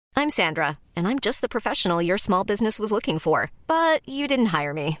I'm Sandra, and I'm just the professional your small business was looking for. But you didn't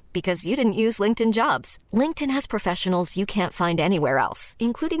hire me because you didn't use LinkedIn Jobs. LinkedIn has professionals you can't find anywhere else,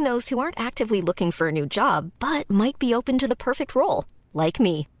 including those who aren't actively looking for a new job, but might be open to the perfect role, like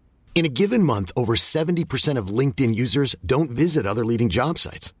me. In a given month, over 70% of LinkedIn users don't visit other leading job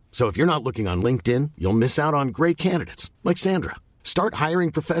sites. So if you're not looking on LinkedIn, you'll miss out on great candidates like Sandra. Start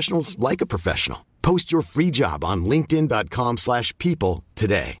hiring professionals like a professional. Post your free job on linkedin.com/people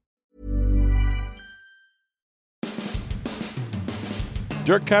today.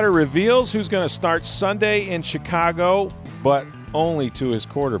 Dirk Koetter reveals who's going to start Sunday in Chicago, but only to his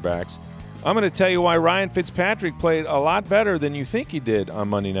quarterbacks. I'm going to tell you why Ryan Fitzpatrick played a lot better than you think he did on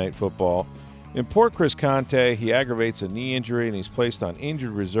Monday Night Football. In poor Chris Conte, he aggravates a knee injury and he's placed on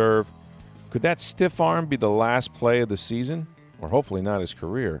injured reserve. Could that stiff arm be the last play of the season? Or hopefully not his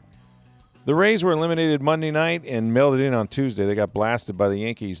career. The Rays were eliminated Monday night and mailed it in on Tuesday. They got blasted by the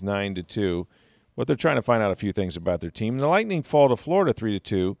Yankees 9-2. But they're trying to find out a few things about their team. The Lightning fall to Florida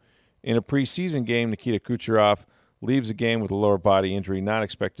 3-2. In a preseason game, Nikita Kucherov leaves the game with a lower body injury, not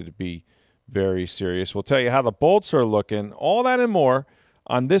expected to be very serious. We'll tell you how the Bolts are looking, all that and more,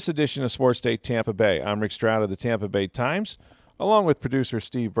 on this edition of Sports Day Tampa Bay. I'm Rick Stroud of the Tampa Bay Times, along with producer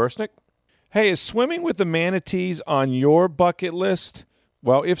Steve Versnick. Hey, is swimming with the manatees on your bucket list?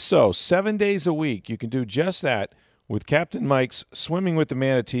 Well, if so, 7 days a week, you can do just that with Captain Mike's Swimming with the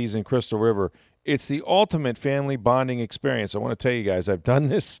Manatees in Crystal River. It's the ultimate family bonding experience. I want to tell you guys, I've done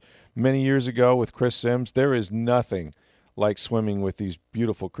this many years ago with Chris Sims. There is nothing like swimming with these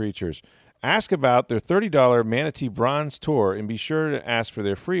beautiful creatures. Ask about their $30 Manatee Bronze Tour and be sure to ask for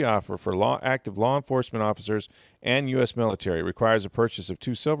their free offer for active law enforcement officers and U.S. military. It requires a purchase of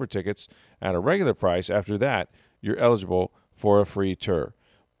 2 silver tickets at a regular price. After that, you're eligible for a free tour.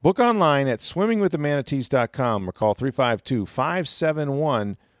 Book online at swimmingwiththemanatees.com or call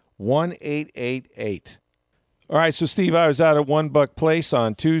 352-571-1888. All right, so Steve, I was out at One Buck Place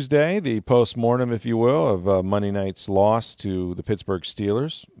on Tuesday, the postmortem, if you will, of Monday night's loss to the Pittsburgh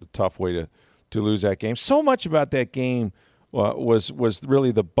Steelers. A tough way to lose that game. So much about that game was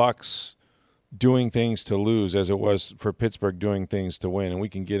really the Bucs doing things to lose as it was for Pittsburgh doing things to win, and we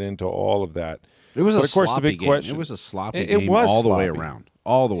can get into all of that. It was but of course, the big game. Question, it was a sloppy game all the way around.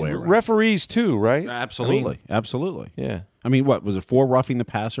 All the way around. Referees too, right? Absolutely. Absolutely. Yeah. I mean, what, was it 4 roughing the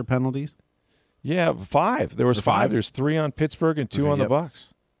passer penalties? Yeah, 5. There was 5. There's 3 on Pittsburgh and 2 on the Bucs.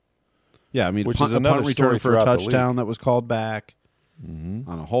 Yeah, I mean, which is a punt return for a touchdown that was called back on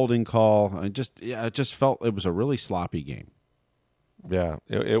a holding call. It just felt it was a really sloppy game. Yeah,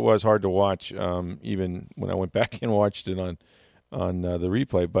 it was hard to watch, even when I went back and watched it on the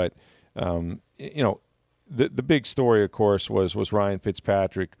replay. But the big story, of course, was Ryan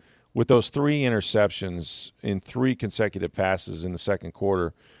Fitzpatrick with those 3 interceptions in 3 consecutive passes in the second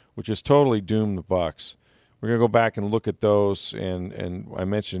quarter, which has totally doomed the Bucs. We're going to go back and look at those, and I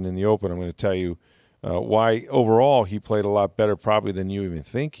mentioned in the open, I'm going to tell you why overall he played a lot better probably than you even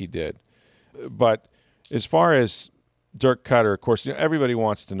think he did. But as far as Dirk Koetter, of course, everybody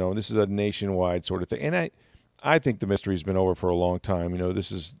wants to know. This is a nationwide sort of thing, and I think the mystery's been over for a long time.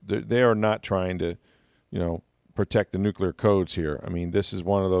 They are not trying to, protect the nuclear codes here. I mean, this is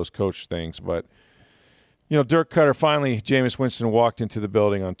one of those coach things, but. Dirk Koetter, finally, Jameis Winston walked into the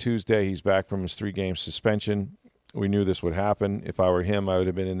building on Tuesday. He's back from his 3-game suspension. We knew this would happen. If I were him, I would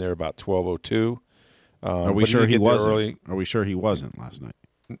have been in there about 12:02. Are we sure he wasn't? Are we sure he wasn't last night?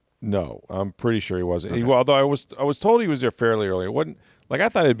 No, I'm pretty sure he wasn't. Okay. Although I was told he was there fairly early. It wasn't I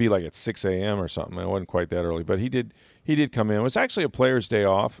thought it'd be like at 6 a.m. or something. It wasn't quite that early, but he did come in. It was actually a player's day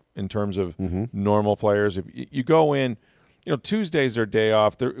off in terms of normal players. If you go in. Tuesday's their day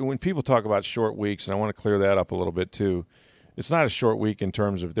off. When people talk about short weeks, and I want to clear that up a little bit too, it's not a short week in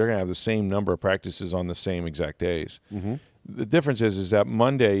terms of they're going to have the same number of practices on the same exact days. Mm-hmm. The difference is that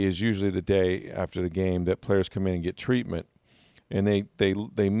Monday is usually the day after the game that players come in and get treatment, and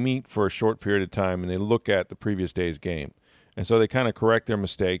they meet for a short period of time, and they look at the previous day's game. And so they kind of correct their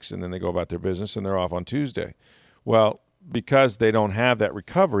mistakes, and then they go about their business, and they're off on Tuesday. Well, because they don't have that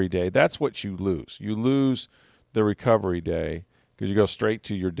recovery day, that's what you lose. You lose the recovery day because you go straight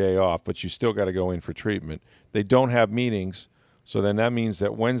to your day off, but you still got to go in for treatment. They don't have meetings, so then that means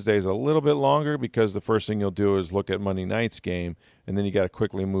that Wednesday's a little bit longer because the first thing you'll do is look at Monday night's game, and then you got to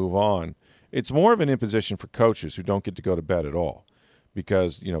quickly move on. It's more of an imposition for coaches who don't get to go to bed at all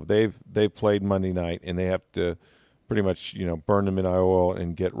because they've played Monday night and they have to pretty much burn the midnight oil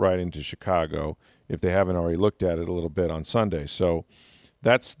and get right into Chicago if they haven't already looked at it a little bit on Sunday. So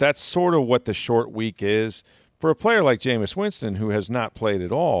that's sort of what the short week is. For a player like Jameis Winston, who has not played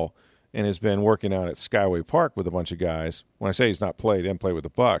at all, and has been working out at Skyway Park with a bunch of guys. When I say he's not played, and played with the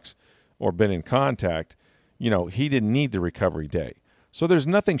Bucs or been in contact, he didn't need the recovery day. So there's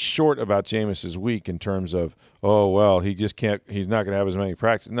nothing short about Jameis's week in terms of, he just can't, he's not going to have as many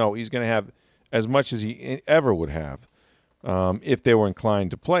practices. No, he's going to have as much as he ever would have if they were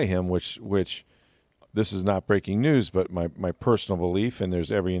inclined to play him, which this is not breaking news, but my personal belief, and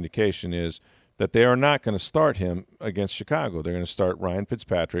there's every indication, is that they are not going to start him against Chicago. They're going to start Ryan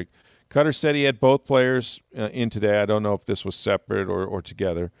Fitzpatrick. Cutter said he had both players in today. I don't know if this was separate or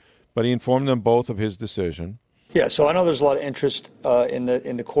together, but he informed them both of his decision. Yeah, so I know there's a lot of interest in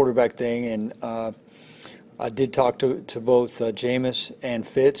the quarterback thing, and I did talk to both Jameis and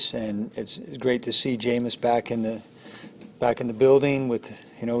Fitz, and it's great to see Jameis back in the building. With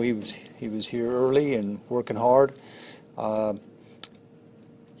he was here early and working hard. Welcome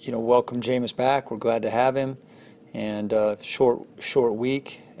Jameis back. We're glad to have him, and short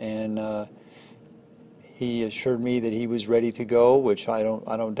week, and he assured me that he was ready to go, which I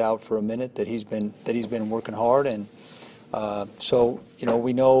don't doubt for a minute that he's been working hard, and so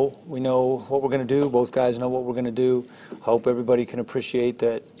we know what we're going to do. Both guys know what we're going to do. I hope everybody can appreciate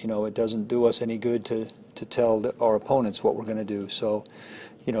that. It doesn't do us any good to tell our opponents what we're going to do. So,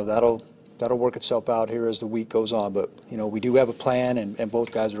 that'll work itself out here as the week goes on. But we do have a plan, and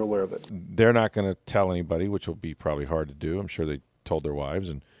both guys are aware of it. They're not going to tell anybody, which will be probably hard to do. I'm sure they told their wives,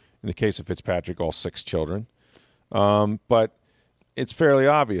 and in the case of Fitzpatrick, all 6 children. But it's fairly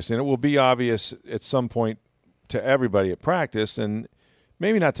obvious, and it will be obvious at some point to everybody at practice, and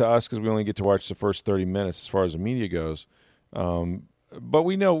maybe not to us because we only get to watch the first 30 minutes as far as the media goes. But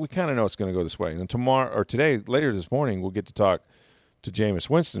we kind of know it's going to go this way. And tomorrow or today, later this morning, we'll get to talk to Jameis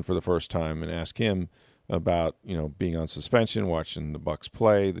Winston for the first time and ask him about being on suspension, watching the Bucs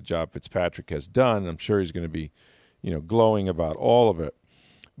play, the job Fitzpatrick has done. I'm sure he's going to be glowing about all of it.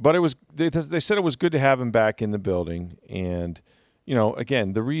 But they said it was good to have him back in the building. And,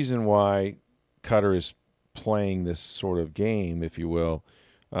 again, the reason why Cutter is playing this sort of game, if you will,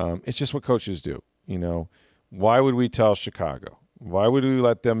 it's just what coaches do. Why would we tell Chicago? Why would we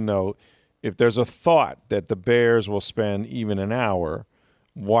let them know if there's a thought that the Bears will spend even an hour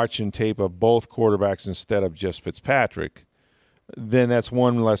watching tape of both quarterbacks instead of just Fitzpatrick, then that's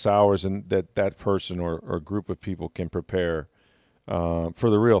one less hours and that person or group of people can prepare for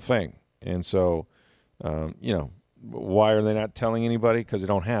the real thing. And so, why are they not telling anybody? Because they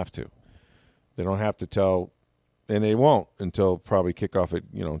don't have to. They don't have to tell, and they won't until probably kickoff at,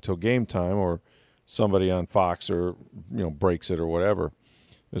 until game time or somebody on Fox or, breaks it or whatever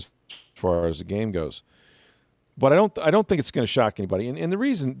as far as the game goes. But I don't think it's going to shock anybody. And the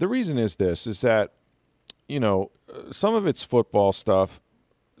reason is this, is that, some of it's football stuff,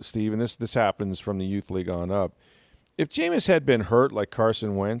 Steve, and this happens from the youth league on up. If Jameis had been hurt like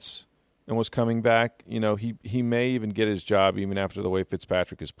Carson Wentz and was coming back, he may even get his job even after the way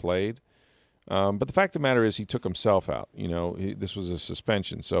Fitzpatrick has played. But the fact of the matter is he took himself out. This was a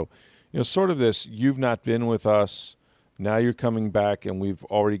suspension. So, sort of this, you've not been with us. Now you're coming back, and we've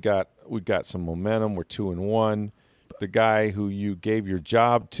got some momentum. We're 2-1. The guy who you gave your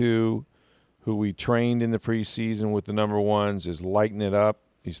job to, who we trained in the preseason with the number ones, is lighting it up.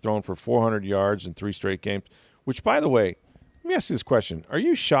 He's thrown for 400 yards in 3 straight games, which, by the way, let me ask you this question. Are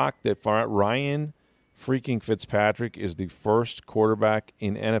you shocked that Ryan freaking Fitzpatrick is the first quarterback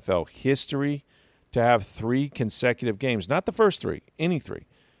in NFL history to have 3 consecutive games? Not the first 3, any 3.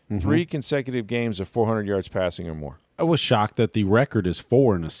 Mm-hmm. 3 consecutive games of 400 yards passing or more. I was shocked that the record is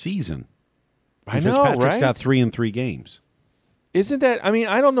 4 in a season. I know, Fitzpatrick's right? got 3 in 3 games. Isn't that? I mean,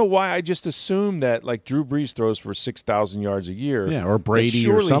 I don't know why. I just assumed that like Drew Brees throws for 6,000 yards a year. Yeah, or Brady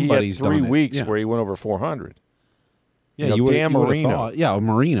or somebody's done it. 3 weeks yeah. where he went over 400. Yeah, Dan Marino. Thought, yeah,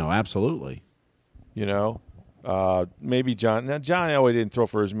 Marino, absolutely. Maybe John. Now, John Elway didn't throw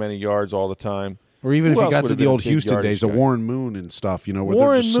for as many yards all the time. Or even if you got to the old Houston days, of Warren Moon and stuff, where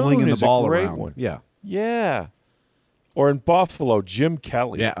they're just slinging the ball around. One. Yeah. Yeah. Or in Buffalo, Jim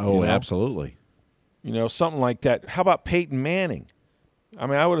Kelly. Yeah, absolutely. Something like that. How about Peyton Manning? I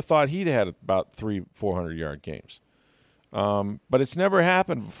mean, I would have thought he'd had about 400-yard games. But it's never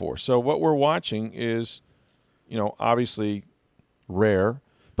happened before. So what we're watching is, obviously rare.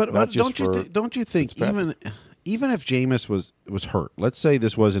 But don't you think even if Jameis was hurt, let's say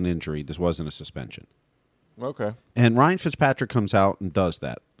this was an injury, this wasn't a suspension. Okay. And Ryan Fitzpatrick comes out and does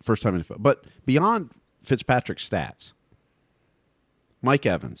that first time in the But beyond Fitzpatrick's stats, Mike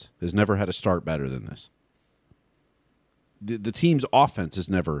Evans has never had a start better than this. The team's offense has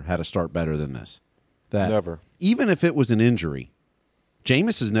never had a start better than this. Never. Even if it was an injury,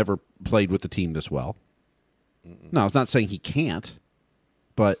 Jameis has never played with the team this well. No, it's not saying he can't.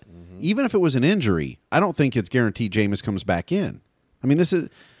 But even if it was an injury, I don't think it's guaranteed Jameis comes back in. I mean, this is,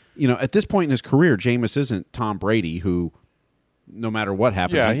 at this point in his career, Jameis isn't Tom Brady, who no matter what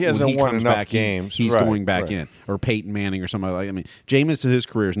happens, he hasn't won enough back, games. He's going back in, or Peyton Manning or somebody like. I mean, Jameis in his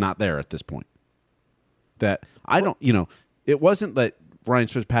career is not there at this point. That I don't, it wasn't that Ryan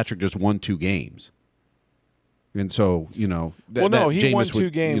Fitzpatrick just won 2 games, and so he Jameis won 2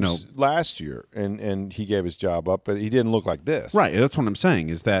 games last year, and he gave his job up, but he didn't look like this. Right, that's what I'm saying.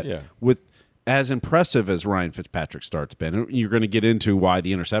 Is that with as impressive as Ryan Fitzpatrick's start's been, you're going to get into why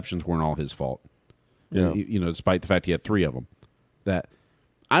the interceptions weren't all his fault. Yeah. Despite the fact he had 3 of them. That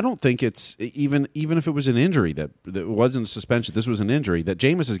I don't think it's even if it was an injury that wasn't a suspension, this was an injury, that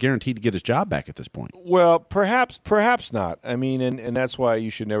Jameis is guaranteed to get his job back at this point. Well, perhaps not. I mean, and that's why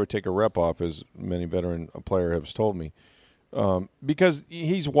you should never take a rep off, as many veteran player has told me, because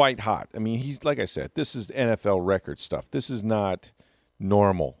he's white hot. I mean, he's, like I said, this is NFL record stuff. This is not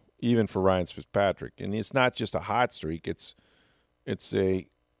normal, even for Ryan Fitzpatrick, and it's not just a hot streak. It's a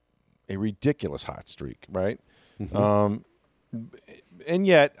ridiculous hot streak, right? Mm-hmm. And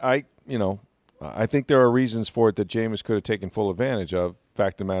yet, I think there are reasons for it that Jameis could have taken full advantage of.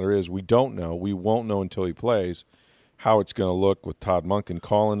 Fact of the matter is, we don't know. We won't know until he plays how it's going to look with Todd Monken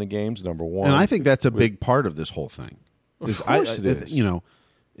calling the games, number one. And I think that's a big part of this whole thing. Of course it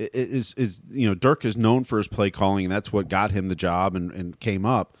is. Dirk is known for his play calling, and that's what got him the job and came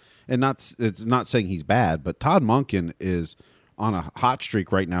up. And it's not saying he's bad, but Todd Monken is on a hot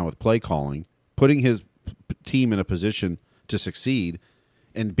streak right now with play calling, putting his team in a position to succeed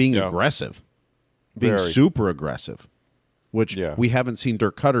and being aggressive, being super aggressive, which we haven't seen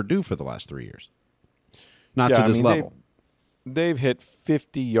Dirk Cutter do for the last 3 years. Not to this level. They've hit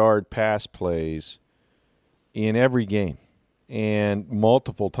 50-yard pass plays in every game and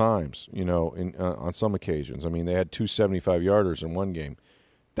multiple times, on some occasions. I mean, they had 2 75-yarders in one game.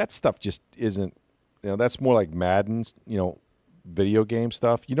 That stuff just isn't, that's more like Madden's, video game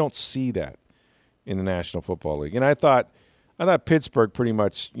stuff. You don't see that in the National Football League. And I thought Pittsburgh pretty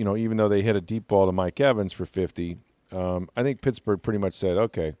much, even though they hit a deep ball to Mike Evans for 50, I think Pittsburgh pretty much said,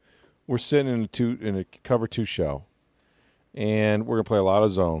 okay, we're sitting in a cover 2 shell, and we're going to play a lot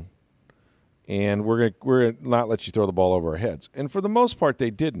of zone, and we're going to not let you throw the ball over our heads. And for the most part, they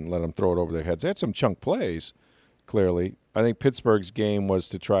didn't let them throw it over their heads. They had some chunk plays, clearly. I think Pittsburgh's game was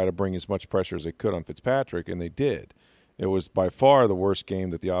to try to bring as much pressure as they could on Fitzpatrick, and they did. It was by far the worst game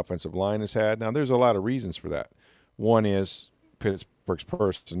that the offensive line has had. Now, there's a lot of reasons for that. One is Pittsburgh's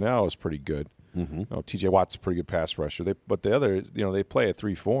personnel is pretty good. Mm-hmm. T.J. Watt's a pretty good pass rusher. But the other, they play a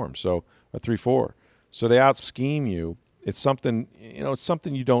 3-4. So they out-scheme you. It's something, it's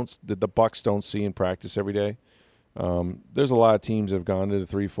something that the Bucs don't see in practice every day. There's a lot of teams that have gone to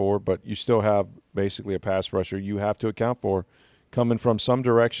the 3-4, but you still have basically a pass rusher you have to account for coming from some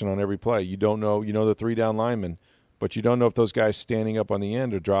direction on every play. You don't know, the 3-down linemen, but you don't know if those guys standing up on the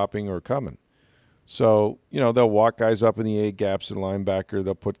end are dropping or coming. So, they'll walk guys up in the A gaps and linebacker.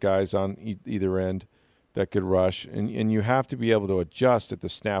 They'll put guys on either end that could rush. And you have to be able to adjust at the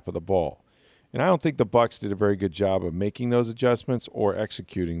snap of the ball. And I don't think the Bucs did a very good job of making those adjustments or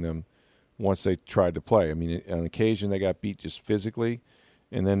executing them once they tried to play. I mean, on occasion they got beat just physically,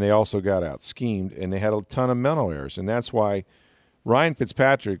 and then they also got out-schemed, and they had a ton of mental errors. And that's why Ryan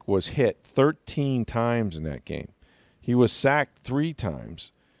Fitzpatrick was hit 13 times in that game. He was sacked 3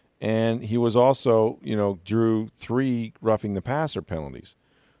 times. And he was also, drew 3 roughing the passer penalties.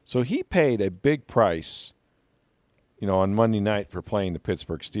 So he paid a big price, on Monday night for playing the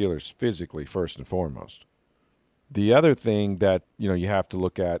Pittsburgh Steelers physically, first and foremost. The other thing that, you have to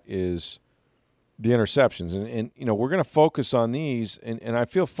look at is the interceptions. And we're going to focus on these. And I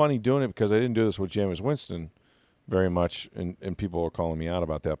feel funny doing it because I didn't do this with Jameis Winston very much. And people are calling me out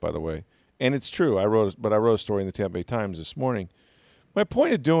about that, by the way. And it's true. I wrote a story in the Tampa Bay Times this morning. My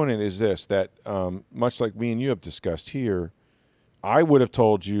point of doing it is this, that much like me and you have discussed here, I would have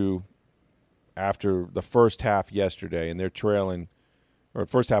told you after the first half yesterday, and they're trailing, or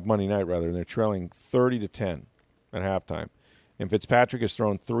first half Monday night rather, and they're trailing 30-10 at halftime, and Fitzpatrick has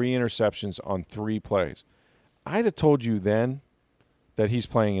thrown 3 interceptions on 3 plays. I'd have told you then that he's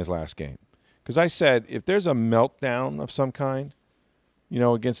playing his last game. Because I said, if there's a meltdown of some kind,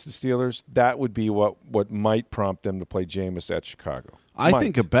 against the Steelers, that would be what might prompt them to play Jameis at Chicago. I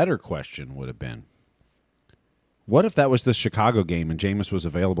think a better question would have been, what if that was the Chicago game and Jameis was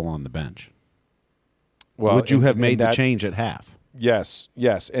available on the bench? Well, would you have made the change at half? Yes.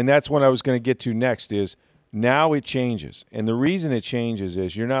 And that's what I was going to get to next is now it changes. And the reason it changes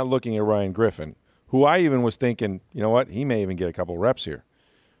is you're not looking at Ryan Griffin, who I even was thinking, he may even get a couple reps here.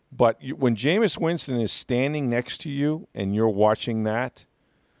 But when Jameis Winston is standing next to you and you're watching that,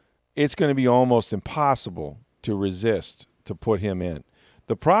 it's going to be almost impossible to resist to put him in.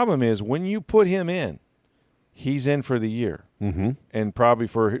 The problem is when you put him in, he's in for the year, and probably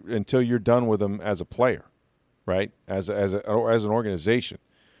until you're done with him as a player, right? As an organization,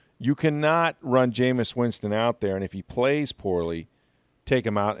 you cannot run Jameis Winston out there, and if he plays poorly, take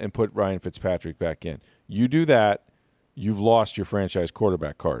him out and put Ryan Fitzpatrick back in. You do that, you've lost your franchise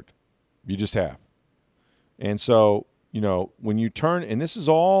quarterback card. You just have. And so, when you turn, and this is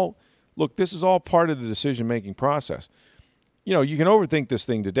all part of the decision-making process. You can overthink this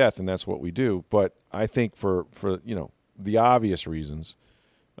thing to death, and that's what we do. But I think for the obvious reasons,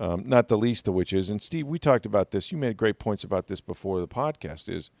 not the least of which is, and Steve, we talked about this. You made great points about this before the podcast.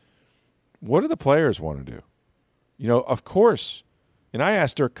 Is what do the players want to do? Of course. And I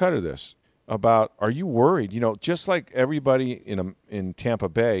asked Dirk Cutter this about: are you worried? Just like everybody in Tampa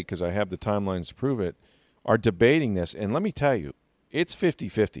Bay, because I have the timelines to prove it, are debating this. And let me tell you, it's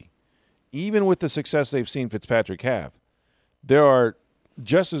 50-50. Even with the success they've seen Fitzpatrick have, there are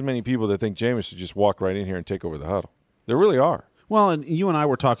just as many people that think Jameis should just walk right in here and take over the huddle. There really are. Well, and you and I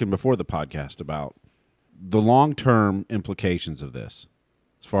were talking before the podcast about the long-term implications of this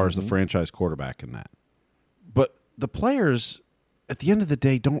as far as the franchise quarterback and that. But the players, at the end of the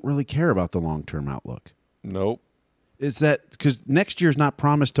day, don't really care about the long-term outlook. Nope. Is that because next year's not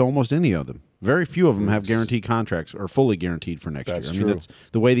promised to almost any of them. Very few of them have guaranteed contracts or fully guaranteed for next year. I mean, that's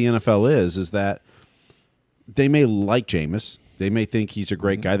the way the NFL is that they may like Jameis. They may think he's a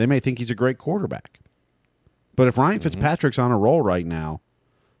great guy. They may think he's a great quarterback. But if Ryan Fitzpatrick's on a roll right now,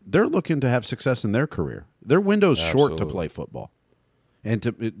 they're looking to have success in their career. Their window's short to play football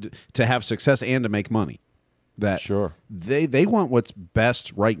and to have success and to make money. That they want what's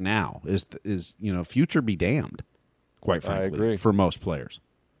best right now is future be damned, quite frankly, I agree. For most players.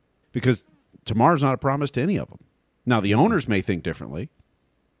 Because tomorrow's not a promise to any of them. Now, the owners may think differently.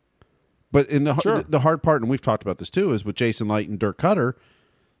 But in the hard part, and we've talked about this too, is with Jason Light and Dirk Cutter,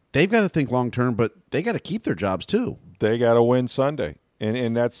 they've got to think long term, but they got to keep their jobs too. They got to win Sunday,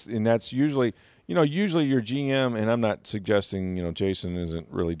 and that's usually usually your GM. And I'm not suggesting Jason isn't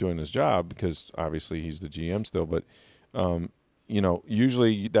really doing his job because obviously he's the GM still, but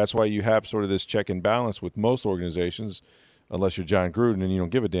usually that's why you have sort of this check and balance with most organizations, unless you're John Gruden and you don't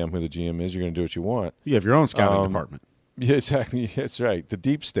give a damn who the GM is. You're going to do what you want. You have your own scouting department. Yeah, exactly. That's right. The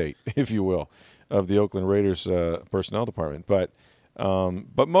deep state, if you will, of the Oakland Raiders personnel department. But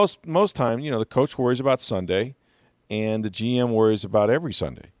most time, the coach worries about Sunday, and the GM worries about every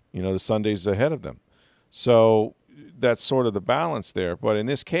Sunday. The Sunday's ahead of them. So that's sort of the balance there. But in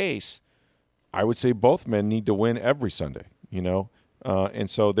this case, I would say both men need to win every Sunday. And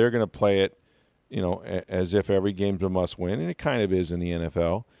so they're going to play it, as if every game's a must-win, and it kind of is in the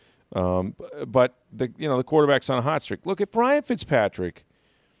NFL. But the quarterback's on a hot streak. Look, if Ryan Fitzpatrick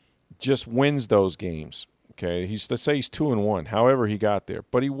just wins those games, okay, let's say he's 2-1, however he got there,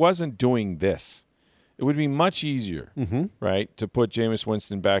 but he wasn't doing this. It would be much easier, right, to put Jameis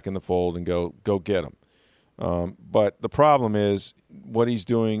Winston back in the fold and go get him. But the problem is what he's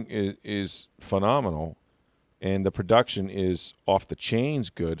doing is phenomenal, and the production is off the chains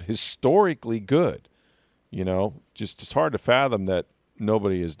good, historically good. Just it's hard to fathom that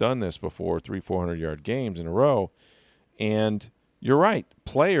nobody has done this before, 300-400-yard games in a row. And you're right.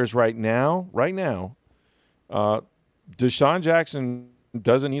 Players right now, Deshaun Jackson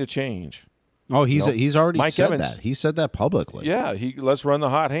doesn't need a change. Oh, he's already Mike said Evans, that. He said that publicly. Yeah, let's run the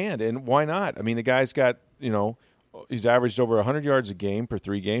hot hand. And why not? I mean, the guy's got, he's averaged over 100 yards a game per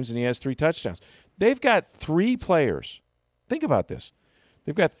 3 games, and he has 3 touchdowns. They've got 3 players. Think about this.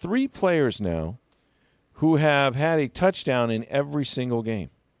 They've got 3 players now who have had a touchdown in every single game.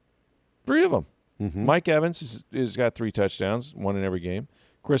 3 of them. Mike Evans has got 3 touchdowns, 1 in every game.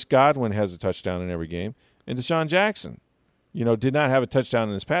 Chris Godwin has a touchdown in every game. And Deshaun Jackson, did not have a touchdown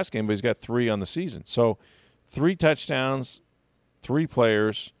in this past game, but he's got 3 on the season. So 3 touchdowns, 3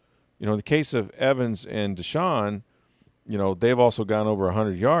 players. In the case of Evans and Deshaun, they've also gone over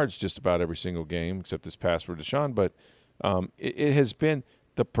 100 yards just about every single game, except this pass for Deshaun. But it has been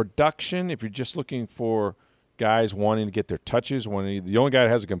the production, if you're just looking for guys wanting to get their touches, the only guy that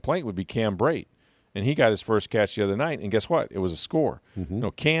has a complaint would be Cam Brate. And he got his first catch the other night, and guess what? It was a score.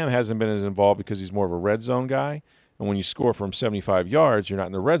 Cam hasn't been as involved because he's more of a red zone guy. And when you score from 75 yards, you're not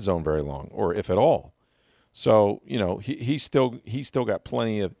in the red zone very long, or if at all. So, he's still got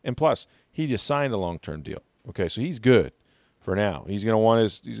plenty of – and plus, he just signed a long-term deal. Okay, so he's good for now. He's going to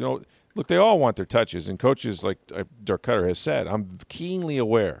want look, they all want their touches. And coaches, like Dirk Cutter has said, I'm keenly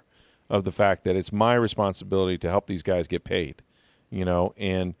aware of the fact that it's my responsibility to help these guys get paid,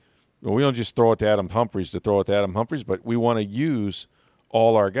 and – we don't just throw it to Adam Humphries, but we want to use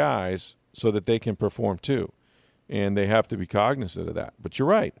all our guys so that they can perform too. And they have to be cognizant of that. But you're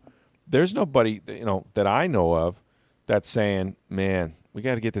right. There's nobody, that I know of that's saying, man, we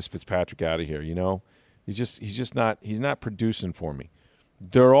got to get this Fitzpatrick out of here, He's not producing for me.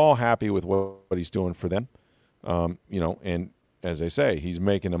 They're all happy with what he's doing for them. And as I say, he's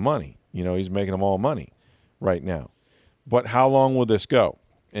making them money. He's making them all money right now. But how long will this go?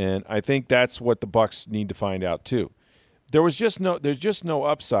 And I think that's what the Bucs need to find out too. There's just no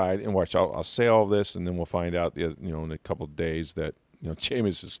upside. And watch, I'll say all this, and then we'll find out, in a couple of days that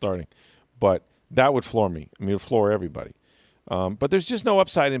Jameis is starting. But that would floor me. I mean, it would floor everybody. But there's just no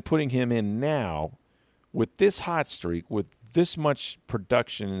upside in putting him in now with this hot streak, with this much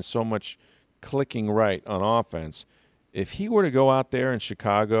production and so much clicking right on offense. If he were to go out there in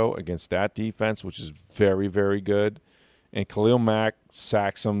Chicago against that defense, which is very, very good, and Khalil Mack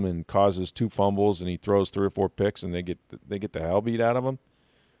sacks him and causes 2 fumbles and he throws 3 or 4 picks and they get the hell beat out of him,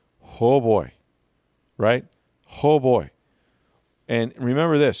 oh boy, right? Oh boy. And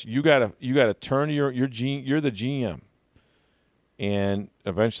remember this: you gotta turn to you're the GM, and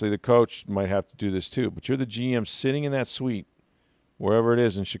eventually the coach might have to do this too. But you're the GM sitting in that suite, wherever it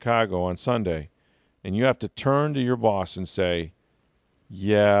is in Chicago on Sunday, and you have to turn to your boss and say,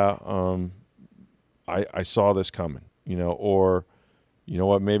 "Yeah, I saw this coming," or you know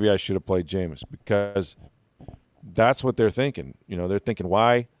what, maybe I should have played Jameis, because that's what they're thinking. They're thinking,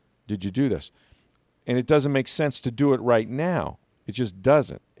 why did you do this? And it doesn't make sense to do it right now. It just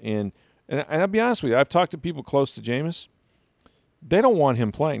doesn't. And I'll be honest with you, I've talked to people close to Jameis. They don't want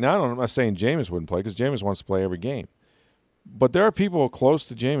him playing. Now, I'm not saying Jameis wouldn't play, because Jameis wants to play every game. But there are people close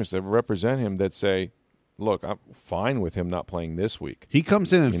to Jameis that represent him that say, look, I'm fine with him not playing this week. He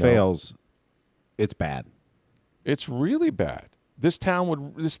comes in and fails. It's bad. It's really bad. This town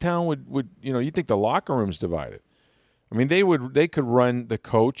would you think the locker room's divided. I mean, they could run the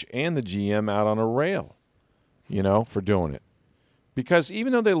coach and the GM out on a rail, for doing it. Because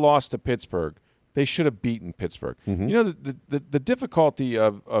even though they lost to Pittsburgh, they should have beaten Pittsburgh. Mm-hmm. The difficulty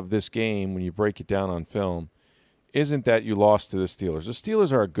of this game, when you break it down on film, isn't that you lost to the Steelers. The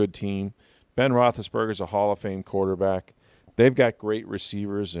Steelers are a good team. Ben Roethlisberger's a Hall of Fame quarterback. They've got great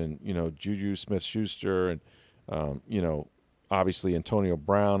receivers, and Juju Smith-Schuster, and obviously Antonio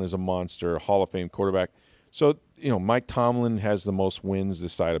Brown is a monster, Hall of Fame quarterback. So Mike Tomlin has the most wins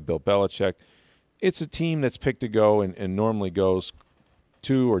this side of Bill Belichick. It's a team that's picked to go and normally goes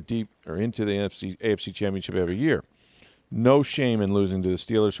to or deep or into the AFC Championship every year. No shame in losing to the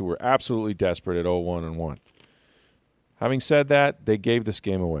Steelers, who were absolutely desperate at 0-1-1. Having said that, they gave this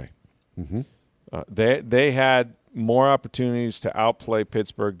game away. Mm-hmm. They had more opportunities to outplay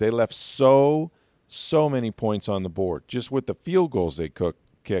Pittsburgh. They left so many points on the board, just with the field goals they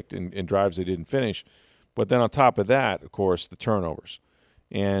kicked in drives they didn't finish. But then on top of that, of course, the turnovers.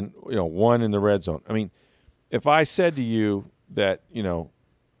 And, one in the red zone. I mean, if I said to you that,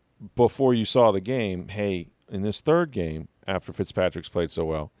 before you saw the game, hey, in this third game, after Fitzpatrick's played so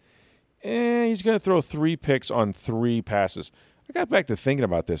well, he's going to throw 3 picks on 3 passes. I got back to thinking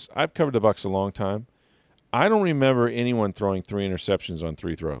about this. I've covered the Bucs a long time. I don't remember anyone throwing 3 interceptions on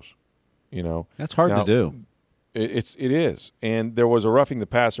 3 throws. That's hard to do. It is. And there was a roughing the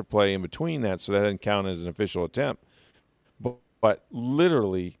passer play in between that, so that didn't count as an official attempt. But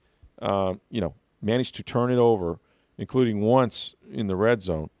literally, managed to turn it over, including once in the red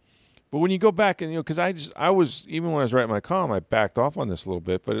zone. But when you go back and, because I was, even when I was writing my column, I backed off on this a little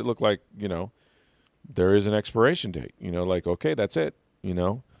bit, but it looked like, there is an expiration date, like, okay, that's it,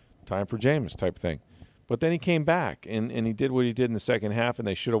 time for Jameis type thing. But then he came back and he did what he did in the second half, and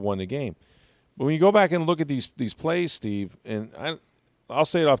they should have won the game. But when you go back and look at these plays, Steve, and I'll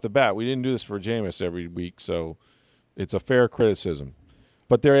say it off the bat, we didn't do this for Jameis every week, so it's a fair criticism.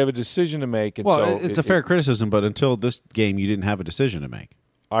 But they have a decision to make. And so it's a fair criticism, but until this game, you didn't have a decision to make.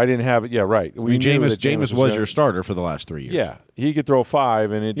 I didn't have it. Yeah, right. Jameis was your starter for the last 3 years. Yeah, he could throw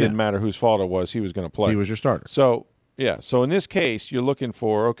 5, and it didn't matter whose fault it was. He was going to play. He was your starter. So in this case, you're looking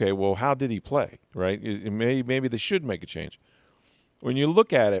for, okay, well, how did he play, right? Maybe they should make a change. When you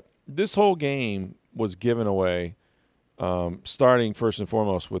look at it, this whole game was given away, starting first and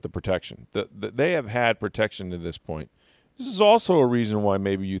foremost with the protection. They have had protection to this point. This is also a reason why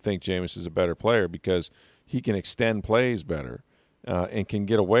maybe you think Jameis is a better player, because he can extend plays better and can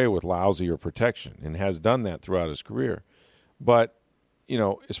get away with lousier protection, and has done that throughout his career. But,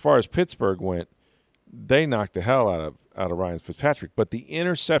 as far as Pittsburgh went, they knocked the hell out of Ryan Fitzpatrick. But the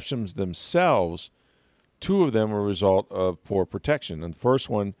interceptions themselves, 2 of them were a result of poor protection. And the first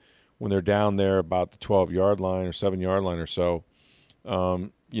one, when they're down there about the 12-yard line or 7-yard line or so,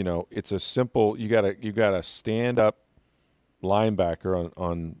 it's a simple, you gotta stand up linebacker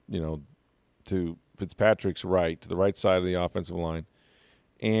on to Fitzpatrick's right, to the right side of the offensive line,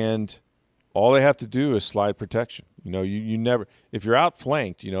 and all they have to do is slide protection. You never, if you're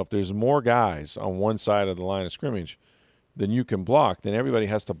outflanked, if there's more guys on one side of the line of scrimmage than you can block, then everybody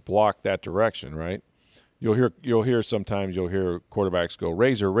has to block that direction, right? You'll hear sometimes quarterbacks go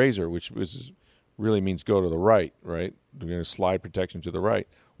razor, razor, which really means go to the right, right? They're going to slide protection to the right,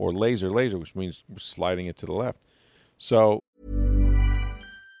 or laser, laser, which means sliding it to the left. So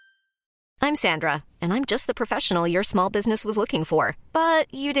I'm Sandra, and I'm just the professional your small business was looking for.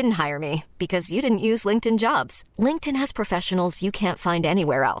 But you didn't hire me because you didn't use LinkedIn Jobs. LinkedIn has professionals you can't find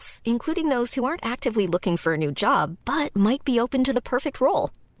anywhere else, including those who aren't actively looking for a new job, but might be open to the perfect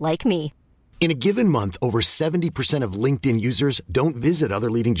role, like me. In a given month, over 70% of LinkedIn users don't visit other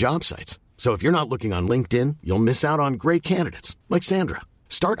leading job sites. So if you're not looking on LinkedIn, you'll miss out on great candidates like Sandra.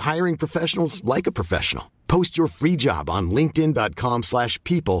 Start hiring professionals like a professional. Post your free job on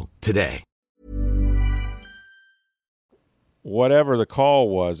linkedin.com/people today. Whatever the call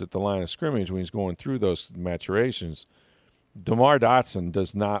was at the line of scrimmage when he's going through those maturations, DeMar Dotson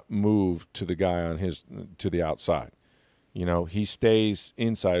does not move to the guy to the outside. He stays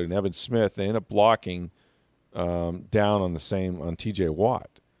inside, and Evan Smith, they end up blocking down on T.J. Watt,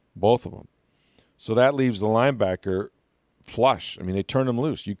 both of them. So that leaves the linebacker flush. I mean, they turn him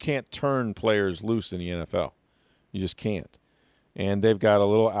loose. You can't turn players loose in the NFL. You just can't. And they've got a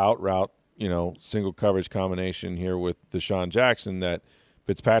little out route, single coverage combination here with Deshaun Jackson that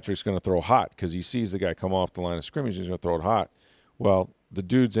Fitzpatrick's going to throw hot because he sees the guy come off the line of scrimmage and he's going to throw it hot. Well, the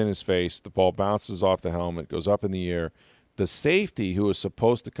dude's in his face. The ball bounces off the helmet, goes up in the air. The safety who was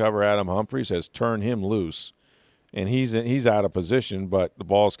supposed to cover Adam Humphries has turned him loose, and he's out of position, but the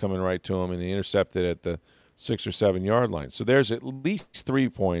ball's coming right to him, and they intercept it at the 6 or 7 yard line. So there's at least 3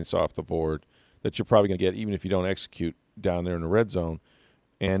 points off the board that you're probably going to get even if you don't execute down there in the red zone.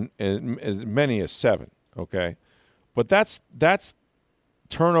 And as many as 7, okay? But that's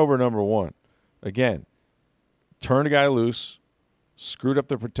turnover number 1. Again, turned a guy loose, screwed up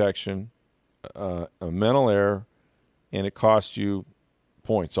the protection, a mental error, and it cost you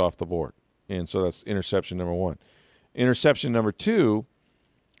points off the board. And so that's interception number 1. Interception number 2,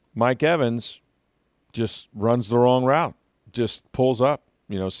 Mike Evans just runs the wrong route, just pulls up,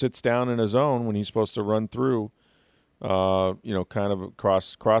 sits down in his zone when he's supposed to run through kind of a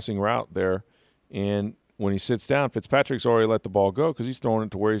crossing route there. And when he sits down, Fitzpatrick's already let the ball go because he's throwing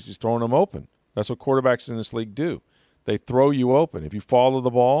it to where he's throwing them open. That's what quarterbacks in this league do. They throw you open. If you follow the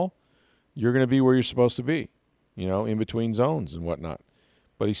ball, you're going to be where you're supposed to be, in between zones and whatnot.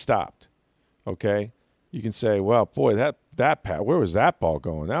 But he stopped, okay? You can say, well, boy, that pat, where was that ball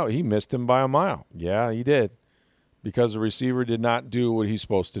going? Now he missed him by a mile. Yeah, he did, because the receiver did not do what he's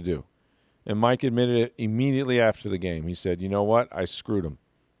supposed to do. And Mike admitted it immediately after the game. He said, you know what? I screwed him.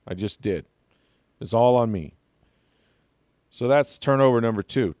 I just did. It's all on me. So that's turnover number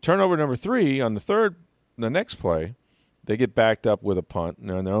 2. Turnover number 3, on the next play, they get backed up with a punt. And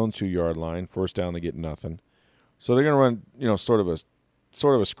they're on their own 2 yard line. First down, they get nothing. So they're going to run, sort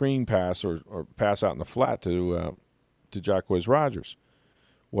of a screen pass or pass out in the flat to Jacquizz Rodgers.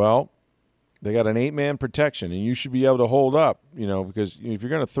 Well, they got an 8-man protection, and you should be able to hold up, because if you're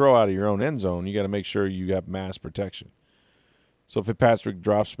going to throw out of your own end zone, you got to make sure you have mass protection. So Fitzpatrick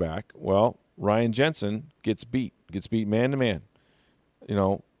drops back. Well, Ryan Jensen gets beat man-to-man.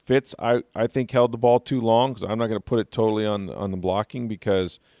 Fitz, I think, held the ball too long, because I'm not going to put it totally on the blocking,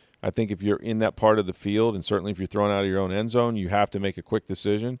 because I think if you're in that part of the field, and certainly if you're throwing out of your own end zone, you have to make a quick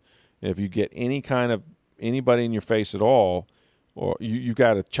decision. And if you get anybody in your face at all, or you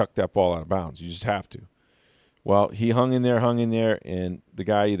got to chuck that ball out of bounds. You just have to. Well, he hung in there, and the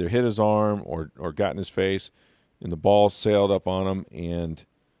guy either hit his arm or got in his face, and the ball sailed up on him, and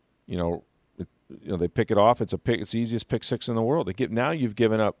they pick it off. It's the easiest pick 6 in the world. Now you've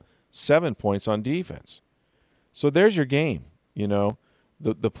given up 7 points on defense. So there's your game.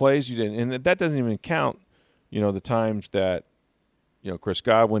 The plays you didn't, and that doesn't even count. The times that Chris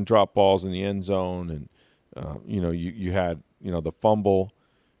Godwin dropped balls in the end zone, and you had the fumble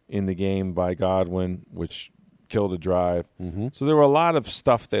in the game by Godwin, which killed a drive. Mm-hmm. So there were a lot of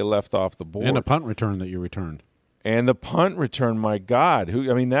stuff they left off the board. And a punt return that you returned. And the punt return, my God.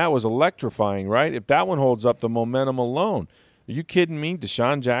 That was electrifying, right? If that one holds up the momentum alone. Are you kidding me?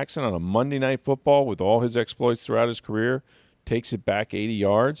 Deshaun Jackson on a Monday Night Football with all his exploits throughout his career takes it back 80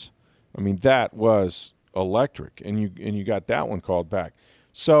 yards. That was electric. And you got that one called back.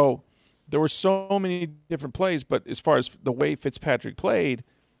 So there were so many different plays, but as far as the way Fitzpatrick played,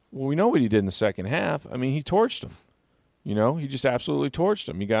 well, we know what he did in the second half. He torched him. He just absolutely torched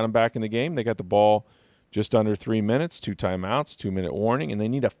him. He got him back in the game. They got the ball just under 3 minutes, 2 timeouts, 2-minute warning, and they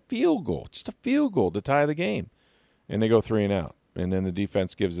need a field goal, just a field goal to tie the game. And they go 3 and out. And then the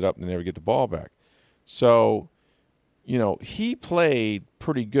defense gives it up and they never get the ball back. So, he played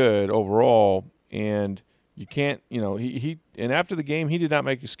pretty good overall, and you can't, and after the game, he did not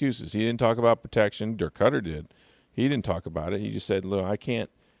make excuses. He didn't talk about protection. Dirk Cutter did. He didn't talk about it. He just said, look, I can't,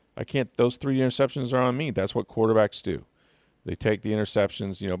 those 3 interceptions are on me. That's what quarterbacks do. They take the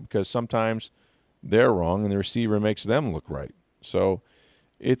interceptions, because sometimes they're wrong and the receiver makes them look right. So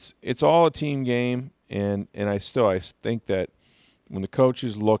it's all a team game, and I think that when the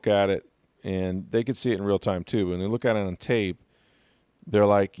coaches look at it, and they could see it in real time too, when they look at it on tape, they're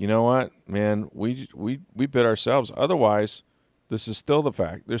like, you know what, man, we bit ourselves. Otherwise, this is still the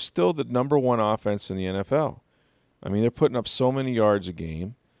fact. They're still the number 1 offense in the NFL. I mean, they're putting up so many yards a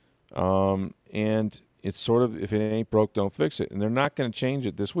game, and it's sort of, if it ain't broke, don't fix it. And they're not going to change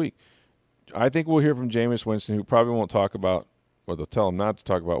it this week. I think we'll hear from Jameis Winston, who probably won't talk about, or they'll tell him not to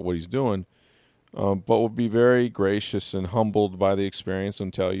talk about what he's doing, but will be very gracious and humbled by the experience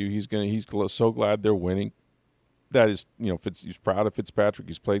and tell you he's so glad they're winning. That is, he's proud of Fitzpatrick.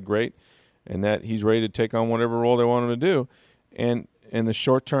 He's played great, and that he's ready to take on whatever role they want him to do. And in the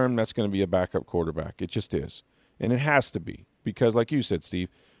short term, that's going to be a backup quarterback. It just is. And it has to be, because like you said, Steve,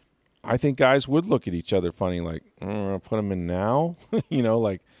 I think guys would look at each other funny, like, I'll put him in now,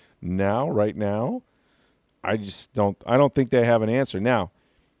 like now, right now. I don't think they have an answer. Now,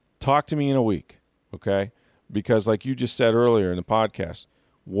 talk to me in a week, okay? Because like you just said earlier in the podcast,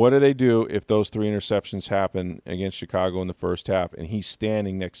 what do they do if those 3 interceptions happen against Chicago in the first half and he's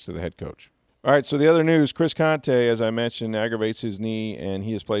standing next to the head coach? All right, so the other news, Chris Conte, as I mentioned, aggravates his knee, and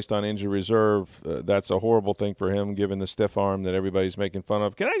he is placed on injury reserve. That's a horrible thing for him, given the stiff arm that everybody's making fun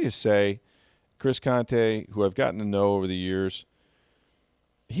of. Can I just say, Chris Conte, who I've gotten to know over the years,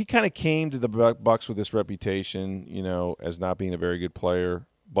 he kind of came to the Bucs with this reputation, as not being a very good player.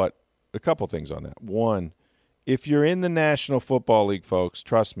 But a couple things on that. One, if you're in the National Football League, folks,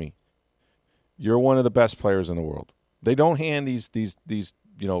 trust me, you're one of the best players in the world. They don't hand these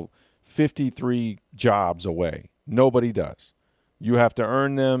 53 jobs away. Nobody does. You have to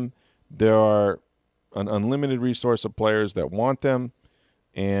earn them. There are an unlimited resource of players that want them,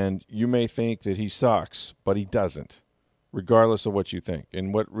 and you may think that he sucks, but he doesn't, regardless of what you think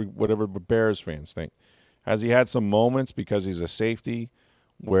and whatever Bears fans think. Has he had some moments because he's a safety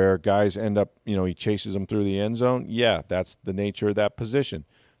where guys end up, he chases them through the end zone? Yeah, that's the nature of that position.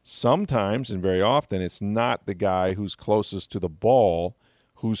 Sometimes, and very often, it's not the guy who's closest to the ball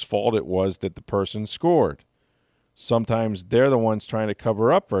whose fault it was that the person scored. Sometimes they're the ones trying to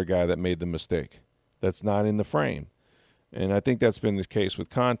cover up for a guy that made the mistake that's not in the frame. And I think that's been the case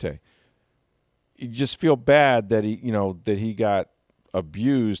with Conte. You just feel bad that he got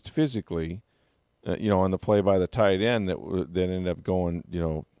abused physically, on the play by the tight end that ended up going,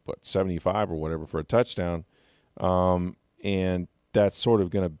 75 or whatever for a touchdown. And that's sort of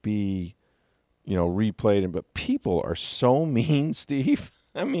going to be, replayed. But people are so mean, Steve.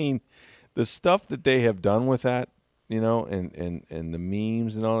 I mean, the stuff that they have done with that, and the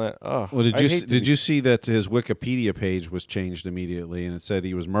memes and all that. Oh, well, did you see that his Wikipedia page was changed immediately, and it said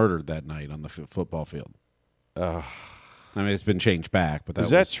he was murdered that night on the football field? I mean, it's been changed back, but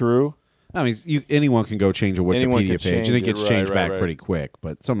is that true? I mean, anyone can go change a Wikipedia page, and it gets changed back pretty quick.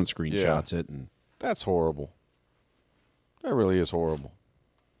 But someone screenshots it, and that's horrible. That really is horrible.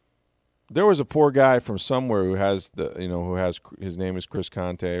 There was a poor guy from somewhere who has his name is Chris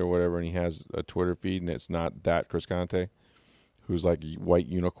Conte or whatever, and he has a Twitter feed, and it's not that Chris Conte, who's like White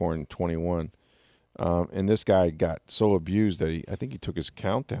Unicorn 21. And this guy got so abused that I think he took his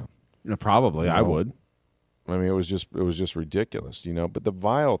count down. Probably, I would. I mean, it was just ridiculous, But the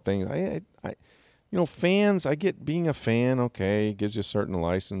vile thing, fans. I get being a fan, okay, it gives you a certain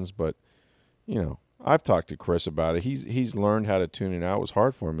license, but I've talked to Chris about it. He's learned how to tune it out. It was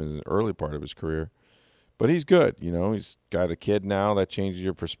hard for him in the early part of his career, but he's good. He's got a kid now. That changes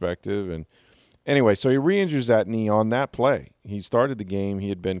your perspective. And anyway, so he re-injures that knee on that play. He started the game. He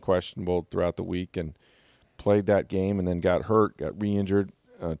had been questionable throughout the week and played that game, and then got hurt, got re-injured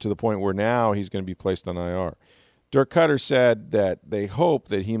to the point where now he's going to be placed on IR. Dirk Cutter said that they hope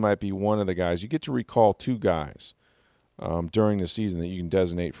that he might be one of the guys. You get to recall 2 guys during the season that you can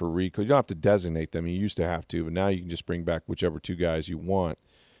designate for recall. You don't have to designate them. You used to have to, but now you can just bring back whichever 2 guys you want.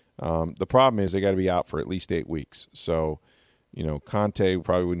 The problem is they got to be out for at least 8 weeks. So, Conte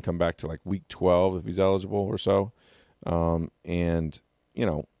probably wouldn't come back to like week 12 if he's eligible or so. And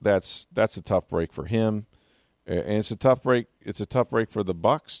that's a tough break for him. And it's a tough break. It's a tough break for the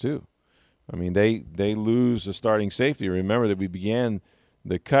Bucs too. I mean, they lose a starting safety. Remember that we began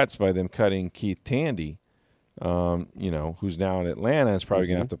the cuts by them cutting Keith Tandy. who's now in Atlanta, is probably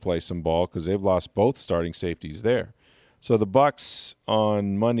going to have to play some ball because they've lost both starting safeties there. So the Bucs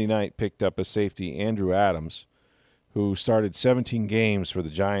on Monday night picked up a safety, Andrew Adams, who started 17 games for the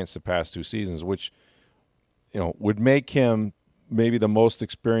Giants the past 2 seasons, which would make him maybe the most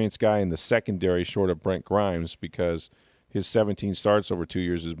experienced guy in the secondary short of Brent Grimes, because his 17 starts over 2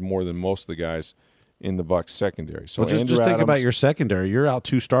 years is more than most of the guys in the Bucs secondary. So just think about your secondary. You're out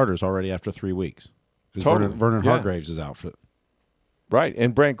 2 starters already after 3 weeks. Totally. Vernon Hargreaves is out for it. Right,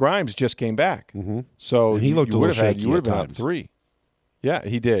 and Brent Grimes just came back. Mm-hmm. So and he looked a little shaky. You would have been out 3. Yeah,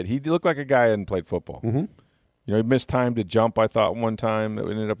 he did. He looked like a guy who hadn't played football. Mm-hmm. He missed time to jump, I thought, one time. That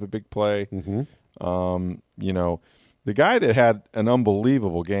ended up a big play. Mm-hmm. The guy that had an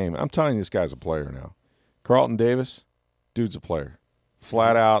unbelievable game, I'm telling you, this guy's a player now. Carlton Davis, dude's a player.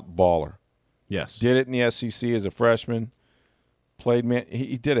 Flat out baller. Yes. Did it in the SEC as a freshman. Played, man.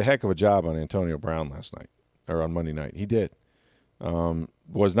 He did a heck of a job on Antonio Brown last night, or on Monday night. He did.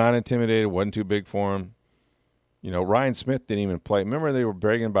 Was not intimidated, wasn't too big for him. Ryan Smith didn't even play. Remember they were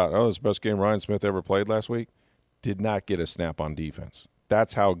bragging about, it's the best game Ryan Smith ever played last week? Did not get a snap on defense.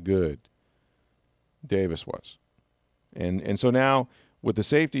 That's how good Davis was. And so now with the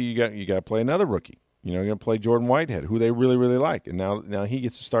safety, you got to play another rookie. You're going to play Jordan Whitehead, who they really, really like. And now he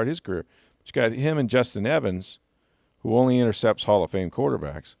gets to start his career. But you got him and Justin Evans, who only intercepts Hall of Fame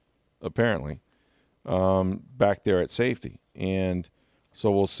quarterbacks, apparently, back there at safety. And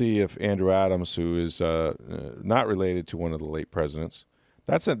so we'll see if Andrew Adams, who is not related to one of the late presidents,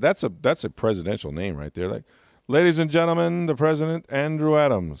 that's a presidential name right there. Like, ladies and gentlemen, the president, Andrew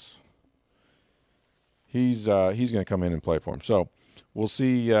Adams. He's going to come in and play for him. So we'll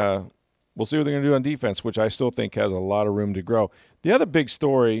see. We'll see what they're going to do on defense, which I still think has a lot of room to grow. The other big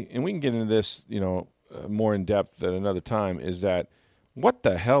story, and we can get into this, more in depth at another time, is that what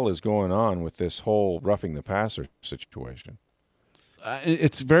the hell is going on with this whole roughing the passer situation?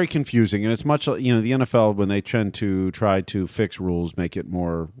 It's very confusing, and it's much like, the NFL, when they tend to try to fix rules, make it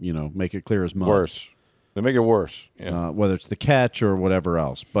more, make it clear as mud. Worse. They make it worse. Yeah. Whether it's the catch or whatever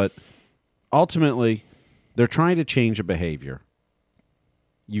else. But ultimately, they're trying to change a behavior.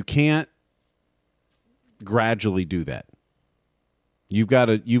 You can't gradually do that. You've got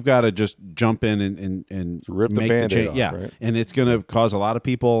to just jump in and rip make the Band-Aid off, yeah, right? And it's going to cause a lot of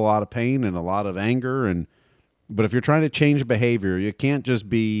people a lot of pain and a lot of anger. But if you're trying to change a behavior, you can't just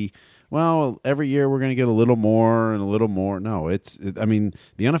be, every year we're going to get a little more and a little more. No, the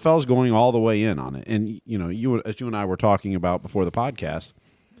NFL is going all the way in on it. And as you and I were talking about before the podcast,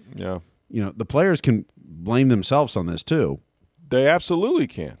 yeah, the players can blame themselves on this too. They absolutely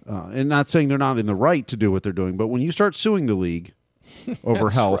can. And not saying they're not in the right to do what they're doing, but when you start suing the league over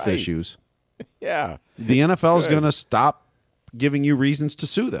health issues, yeah, the NFL is going to stop giving you reasons to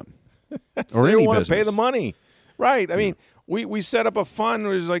sue them. Or they don't want to pay the money. Right. I mean, we set up a fund. It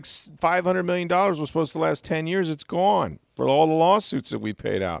was like $500 million was supposed to last 10 years. It's gone for all the lawsuits that we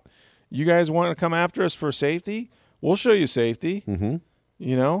paid out. You guys want to come after us for safety? We'll show you safety.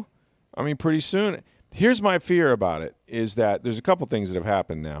 Mm-hmm. Pretty soon. Here's my fear about it, is that there's a couple things that have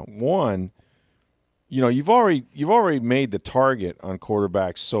happened now. One, you've already made the target on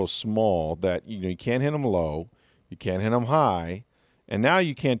quarterbacks so small that you can't hit them low, you can't hit them high, and now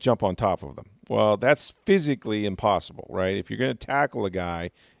you can't jump on top of them. Well, that's physically impossible, right? If you're going to tackle a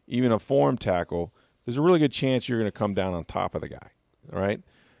guy, even a form tackle, there's a really good chance you're going to come down on top of the guy, all right?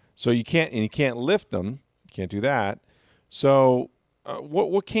 So you can't lift them. You can't do that. So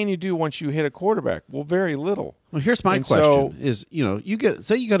what can you do once you hit a quarterback? Well, very little. Well, here's my question: is you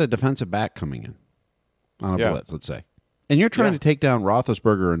got a defensive back coming in on a blitz, let's say, and you're trying to take down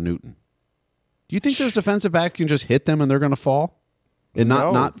Roethlisberger and Newton. Do you think those defensive backs can just hit them and they're going to fall? And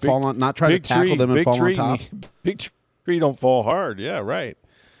not fall on, not try to tackle them and fall on top. Big tree don't fall hard. Yeah, right.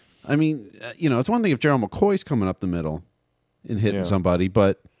 It's one thing if Gerald McCoy's coming up the middle and hitting somebody,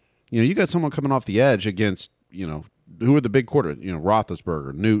 but you got someone coming off the edge against who are the big quarter?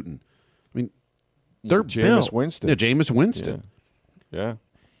 Roethlisberger, Newton. They're Jameis Winston. Yeah, Jameis Winston. Yeah.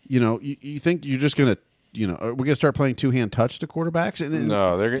 You think you're just gonna we're gonna start playing 2-hand touch to quarterbacks?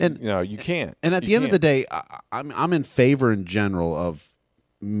 No, you can't. And at the end of the day, I'm in favor in general of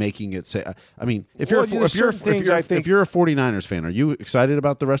making it say. If you're a 49ers fan, are you excited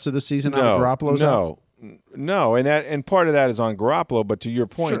about the rest of the season? No, and part of that is on Garoppolo. But to your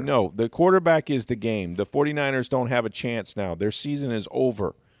point, Sure. no, the quarterback is the game. The 49ers don't have a chance now. Their season is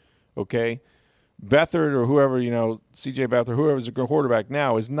over. Okay. Beathard or whoever, C.J. Beathard, whoever's a quarterback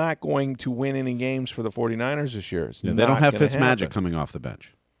now, is not going to win any games for the 49ers this year. They don't have Fitzmagic coming off the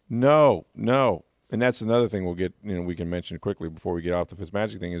bench. No. And that's another thing we'll get, we can mention quickly before we get off the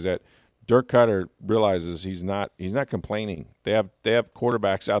Fitzmagic thing, is that Dirk Cutter realizes he's not complaining. They have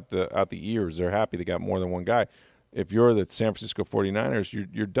quarterbacks out the ears. They're happy they got more than one guy. If you're the San Francisco 49ers,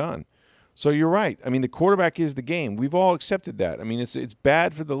 you're done. So you're right. I mean, the quarterback is the game. We've all accepted that. I mean, it's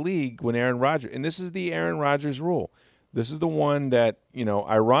bad for the league when Aaron Rodgers, and this is the Aaron Rodgers rule. This is the one that,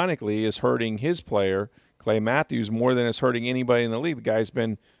 ironically is hurting his player, Clay Matthews, more than it's hurting anybody in the league. The guy's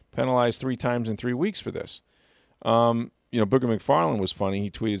been penalized 3 times in 3 weeks for this. Booger McFarland was funny. He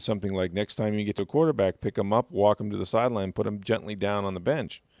tweeted something like, next time you get to a quarterback, pick him up, walk him to the sideline, put him gently down on the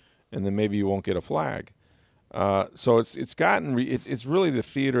bench, and then maybe you won't get a flag. So it's really the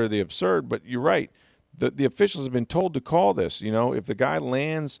theater of the absurd, but you're right. The officials have been told to call this. If the guy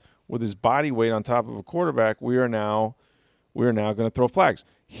lands with his body weight on top of a quarterback, we are now going to throw flags.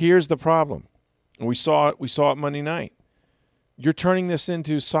 Here's the problem. And we saw it Monday night. You're turning this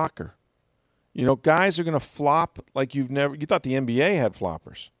into soccer. Guys are going to flop like you thought the NBA had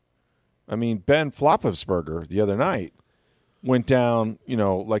floppers. I mean, Ben Roethlisberger the other night went down,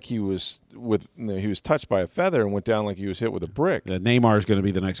 like he was touched by a feather and went down like he was hit with a brick. Neymar is going to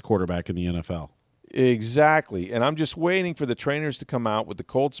be the next quarterback in the NFL. Exactly. And I'm just waiting for the trainers to come out with the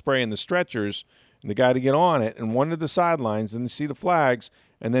cold spray and the stretchers and the guy to get on it and one to the sidelines and see the flags,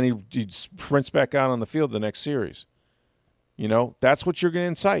 and then he sprints back out on the field the next series. That's what you're going to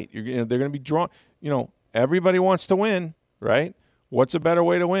incite. They're going to be drawn. Everybody wants to win, right? What's a better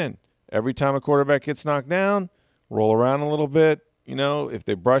way to win? Every time a quarterback gets knocked down, roll around a little bit. If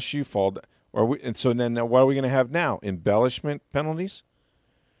they brush you, fall down. And so then what are we going to have now? Embellishment penalties?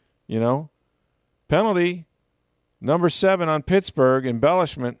 Penalty, number 7 on Pittsburgh,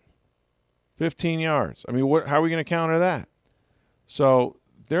 embellishment, 15 yards. I mean, how are we going to counter that? So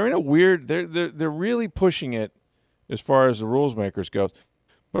they're in a weird – they're really pushing it as far as the rules makers goes.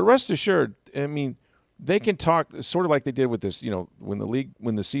 But rest assured, I mean, they can talk sort of like they did with this,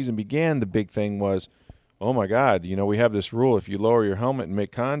 when the season began, the big thing was, oh my God, we have this rule. If you lower your helmet and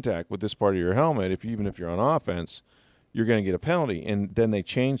make contact with this part of your helmet, even if you're on offense, you're going to get a penalty. And then they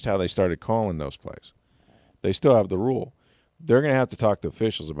changed how they started calling those plays. They still have the rule. They're going to have to talk to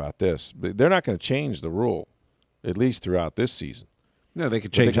officials about this. But they're not going to change the rule, at least throughout this season. No, they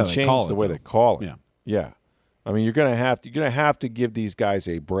could change how they call it. The way they call it. Yeah. I mean, you're going to have to give these guys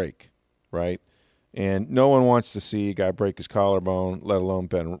a break, right? And no one wants to see a guy break his collarbone, let alone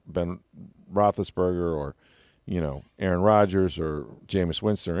Ben Roethlisberger or, Aaron Rodgers or Jameis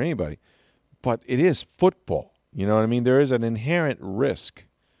Winston or anybody. But it is football. You know what I mean? There is an inherent risk,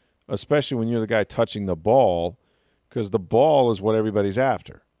 especially when you're the guy touching the ball, because the ball is what everybody's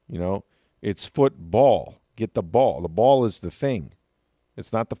after. It's football. Get the ball. The ball is the thing.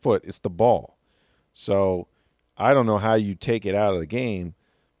 It's not the foot. It's the ball. So I don't know how you take it out of the game,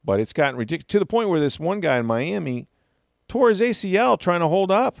 but it's gotten ridiculous to the point where this one guy in Miami tore his ACL trying to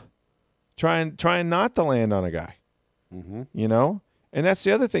hold up, trying not to land on a guy. Mm-hmm. And that's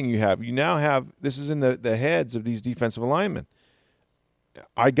the other thing you have. You now have – this is in the heads of these defensive linemen.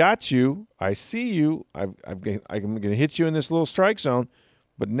 I got you. I see you. I'm going to hit you in this little strike zone,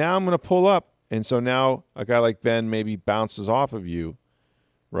 but now I'm going to pull up. And so now a guy like Ben maybe bounces off of you,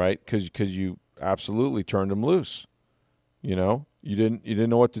 right, because you absolutely turned him loose. You didn't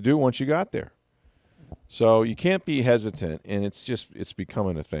know what to do once you got there. So you can't be hesitant, and it's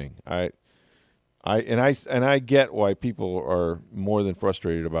becoming a thing. I get why people are more than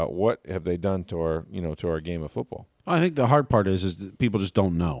frustrated about what have they done to our game of football. I think the hard part is that people just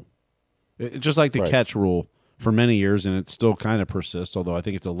don't know. It's just like the catch rule for many years, and it still kind of persists, although I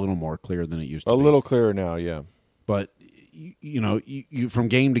think it's a little more clear than it used to be. A little clearer now, yeah. But, you from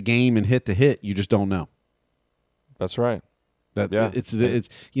game to game and hit to hit, you just don't know. That's right. It's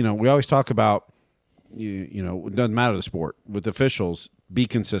we always talk about, it doesn't matter the sport. With officials, be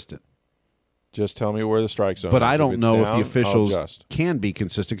consistent. Just tell me where the strike zone is. But I don't know if the officials can be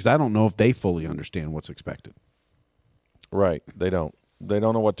consistent because I don't know if they fully understand what's expected. Right. They don't. They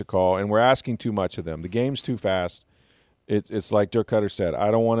don't know what to call, and we're asking too much of them. The game's too fast. It's like Dirk Cutter said,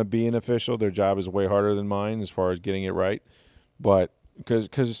 I don't want to be an official. Their job is way harder than mine as far as getting it right. But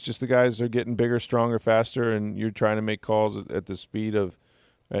because it's just the guys are getting bigger, stronger, faster, and you're trying to make calls at the speed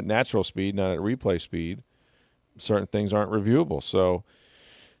at natural speed, not at replay speed. Certain things aren't reviewable. So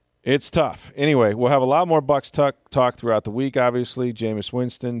it's tough. Anyway, we'll have a lot more Bucs talk throughout the week, obviously. Jameis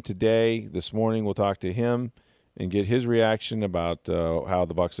Winston this morning, we'll talk to him and get his reaction about how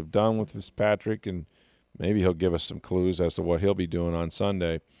the Bucs have done with Fitzpatrick, and maybe he'll give us some clues as to what he'll be doing on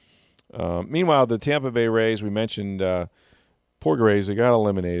Sunday. Meanwhile, the Tampa Bay Rays, we mentioned poor Rays, they got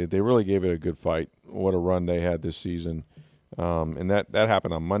eliminated. They really gave it a good fight. What a run they had this season. And that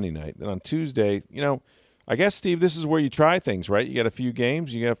happened on Monday night. And on Tuesday, I guess, Steve, this is where you try things, right? You got a few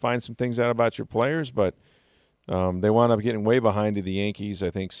games. You got to find some things out about your players, but they wound up getting way behind to the Yankees. I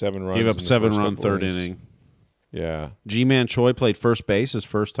think 7 runs. Gave up in the 7-run first third innings. inning. Yeah. G-Man Choi played first base his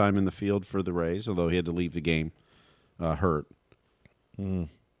first time in the field for the Rays, although he had to leave the game hurt. The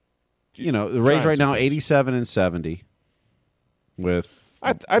Rays right now 87-70 with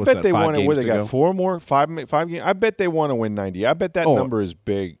I what's bet that, they 5 want to games win. They to got go? five games. I bet they want to win 90. I bet that number is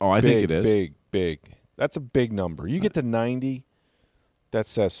big. Oh, I think it is. Big. That's a big number. You get to 90, that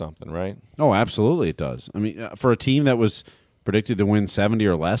says something, right? Oh, absolutely it does. I mean, for a team that was predicted to win 70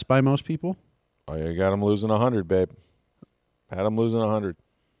 or less by most people. Oh, you got them losing 100, babe. Had them losing 100.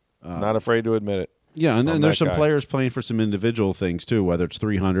 Not afraid to admit it. Yeah, and then I'm there's that some guy. players playing for some individual things too, whether it's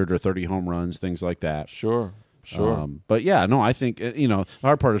 300 or 30 home runs, things like that. Sure. But yeah, no, I think the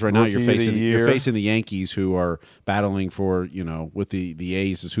hard part is right now Rookie of the you're year. facing the Yankees, who are battling for with the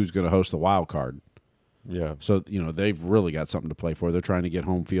A's is who's going to host the wild card. Yeah. So they've really got something to play for. They're trying to get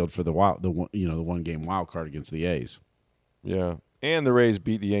home field for the 1 game wild card against the A's. Yeah. And the Rays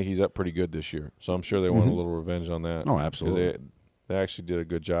beat the Yankees up pretty good this year, so I'm sure they want a little revenge on that. Oh, 'Cause absolutely. They actually did a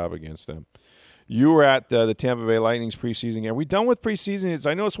good job against them. You were at the Tampa Bay Lightning's preseason game. Are we done with preseason?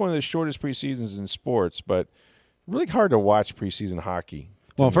 I know it's one of the shortest preseasons in sports, but really hard to watch preseason hockey.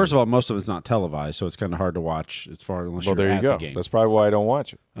 Well, first of all, most of it's not televised, so it's kind of hard to watch unless Well, you're there you at go. the game. That's probably why I don't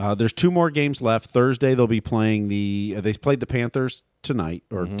watch it. There's 2 more games left. Thursday they'll be playing they played the Panthers tonight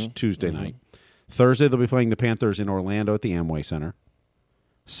or Tuesday night. Thursday they'll be playing the Panthers in Orlando at the Amway Center.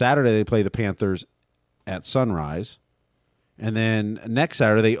 Saturday they play the Panthers at Sunrise. And then next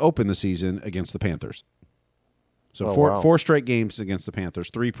Saturday they open the season against the Panthers. So four straight games against the Panthers,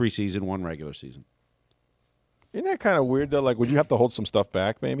 3 preseason, 1 regular season. Isn't that kind of weird, though? Like, would you have to hold some stuff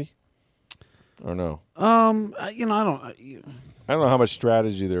back, maybe? Or no? I don't. I don't know how much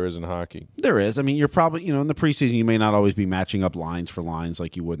strategy there is in hockey. There is. I mean, you're probably in the preseason you may not always be matching up lines for lines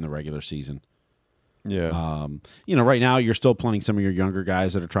like you would in the regular season. Yeah. Right now you're still playing some of your younger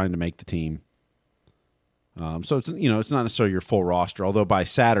guys that are trying to make the team. So it's it's not necessarily your full roster. Although by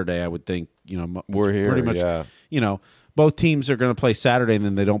Saturday, I would think We're here, pretty much. yeah. Both teams are going to play Saturday and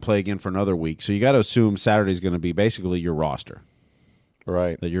then they don't play again for another week. So you got to assume Saturday is going to be basically your roster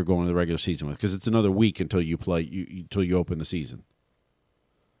Right. that you're going to the regular season with because it's another week until you play until you open the season.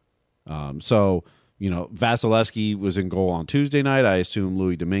 Vasilevsky was in goal on Tuesday night. I assume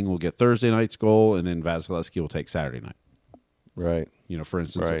Louis Domingue will get Thursday night's goal, and then Vasilevsky will take Saturday night. Right. For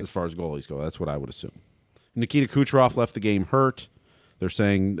instance, Right. as far as goalies go, that's what I would assume. Nikita Kucherov left the game hurt. They're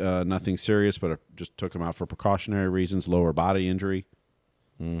saying nothing serious, but just took him out for precautionary reasons, lower body injury.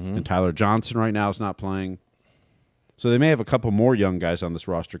 And Tyler Johnson right now is not playing. So they may have a couple more young guys on this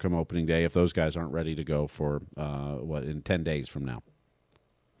roster come opening day if those guys aren't ready to go for, in 10 days from now.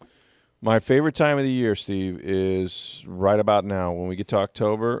 My favorite time of the year, Steve, is right about now when we get to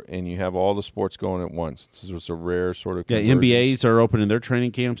October and you have all the sports going at once. It's a rare sort of convergence. NBAs are opening their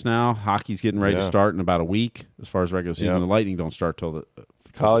training camps now. Hockey's getting ready to start in about a week as far as regular season. Yeah. The Lightning don't start till the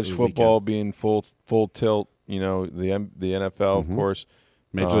College the football weekend. being full tilt, the NFL, of course.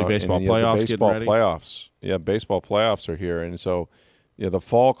 Major League Baseball and you have playoffs the baseball getting ready. playoffs. Yeah, baseball playoffs are here. And so, the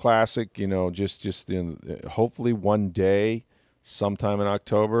Fall Classic, hopefully one day, sometime in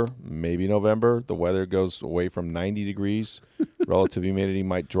October, maybe November, the weather goes away from 90 degrees. Relative humidity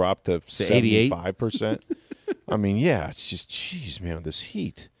might drop to 88. 75%. I mean, yeah, it's just, geez, man, this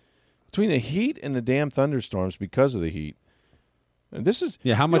heat. Between the heat and the damn thunderstorms because of the heat. And this is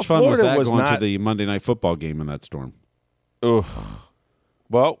Yeah, how much fun was Florida that going not, to the Monday Night Football game in that storm? Ugh.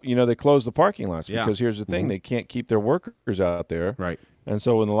 Well, they closed the parking lots Yeah. because here's the thing. They can't keep their workers out there. Right. And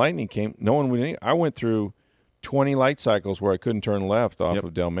so when the lightning came, no one would. I went through 20 light cycles where I couldn't turn left off Yep.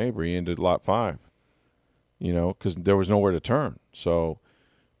 of Del Mabry into Lot 5, because there was nowhere to turn. So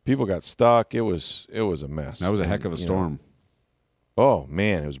people got stuck. It was a mess. That was a heck of a storm. Oh,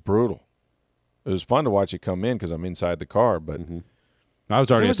 man, it was brutal. It was fun to watch it come in because I'm inside the car, but I was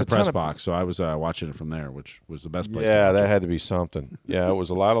already There at was the a ton press of- box, so I was watching it from there, which was the best place to yeah, watch that it. had to be something. Yeah, it was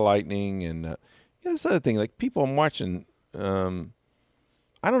a lot of lightning, and this other thing, like people I'm watching.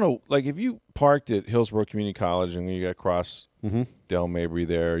 I don't know, like if you parked at Hillsborough Community College and you got across Del Mabry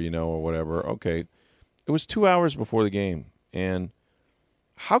there, or whatever. Okay, it was 2 hours before the game, and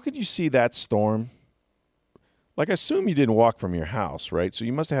how could you see that storm? Like, I assume you didn't walk from your house, right? So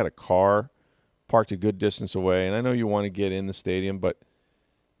you must have had a car parked a good distance away, and I know you want to get in the stadium, but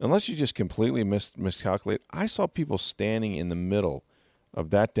unless you just completely miscalculate, I saw people standing in the middle of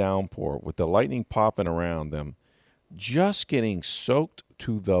that downpour with the lightning popping around them, just getting soaked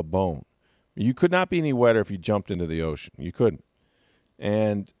to the bone. You could not be any wetter if you jumped into the ocean. You couldn't.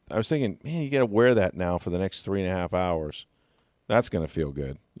 And I was thinking, man, you got to wear that now for the next 3.5 hours. That's going to feel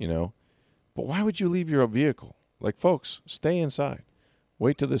good, you know. But why would you leave your vehicle? Like, folks, stay inside.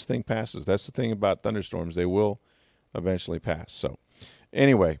 Wait till this thing passes. That's the thing about thunderstorms. They will eventually pass. So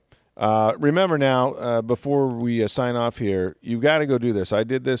anyway, remember now, before we sign off here, you've got to go do this. I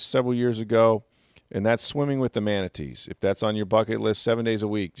did this several years ago, and that's swimming with the manatees. If that's on your bucket list 7 days a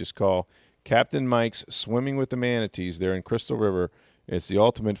week, just call Captain Mike's Swimming with the Manatees. They're in Crystal River. It's the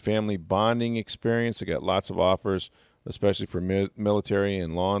ultimate family bonding experience. They got lots of offers, especially for military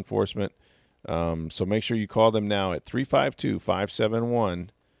and law enforcement. So make sure you call them now at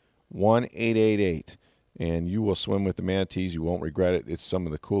 352-571-1888, and you will swim with the manatees. You won't regret it. It's some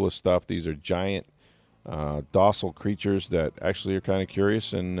of the coolest stuff. These are giant, docile creatures that actually are kind of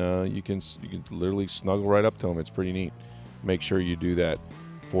curious, and you can literally snuggle right up to them. It's pretty neat. Make sure you do that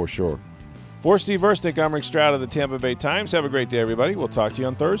for sure. For Steve Versnick, I'm Rick Stroud of the Tampa Bay Times. Have a great day, everybody. We'll talk to you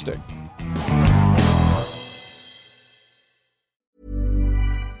on Thursday.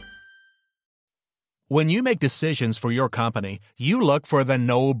 When you make decisions for your company, you look for the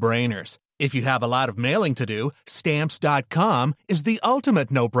no-brainers. If you have a lot of mailing to do, Stamps.com is the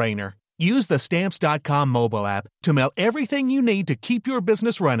ultimate no-brainer. Use the Stamps.com mobile app to mail everything you need to keep your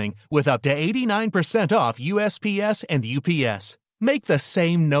business running with up to 89% off USPS and UPS. Make the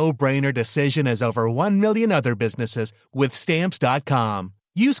same no-brainer decision as over 1 million other businesses with Stamps.com.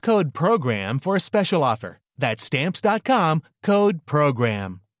 Use code PROGRAM for a special offer. That's Stamps.com, code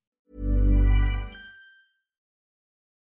PROGRAM.